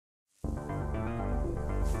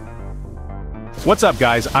What's up,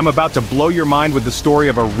 guys? I'm about to blow your mind with the story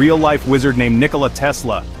of a real-life wizard named Nikola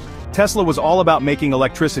Tesla. Tesla was all about making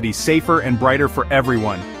electricity safer and brighter for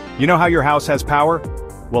everyone. You know how your house has power?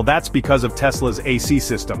 Well, that's because of Tesla's AC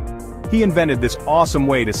system. He invented this awesome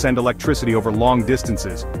way to send electricity over long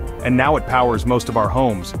distances, and now it powers most of our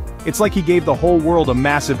homes. It's like he gave the whole world a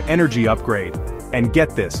massive energy upgrade. And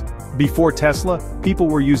get this, before Tesla, people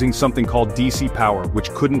were using something called DC power, which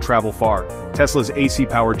couldn't travel far. Tesla's AC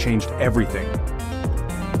power changed everything.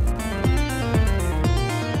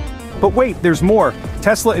 But wait, there's more.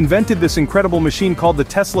 Tesla invented this incredible machine called the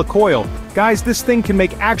Tesla coil. Guys, this thing can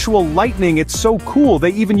make actual lightning. It's so cool. They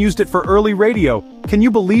even used it for early radio. Can you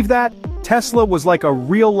believe that? Tesla was like a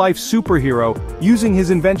real-life superhero, using his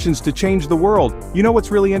inventions to change the world. You know what's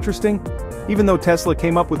really interesting? Even though Tesla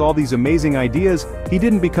came up with all these amazing ideas, he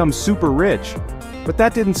didn't become super rich. But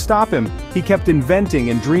that didn't stop him. He kept inventing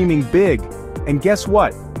and dreaming big. And guess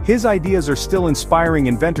what? His ideas are still inspiring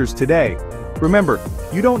inventors today. Remember,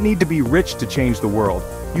 you don't need to be rich to change the world.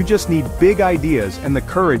 You just need big ideas and the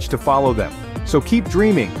courage to follow them. So keep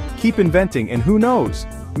dreaming, keep inventing, and who knows?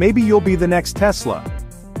 Maybe you'll be the next Tesla.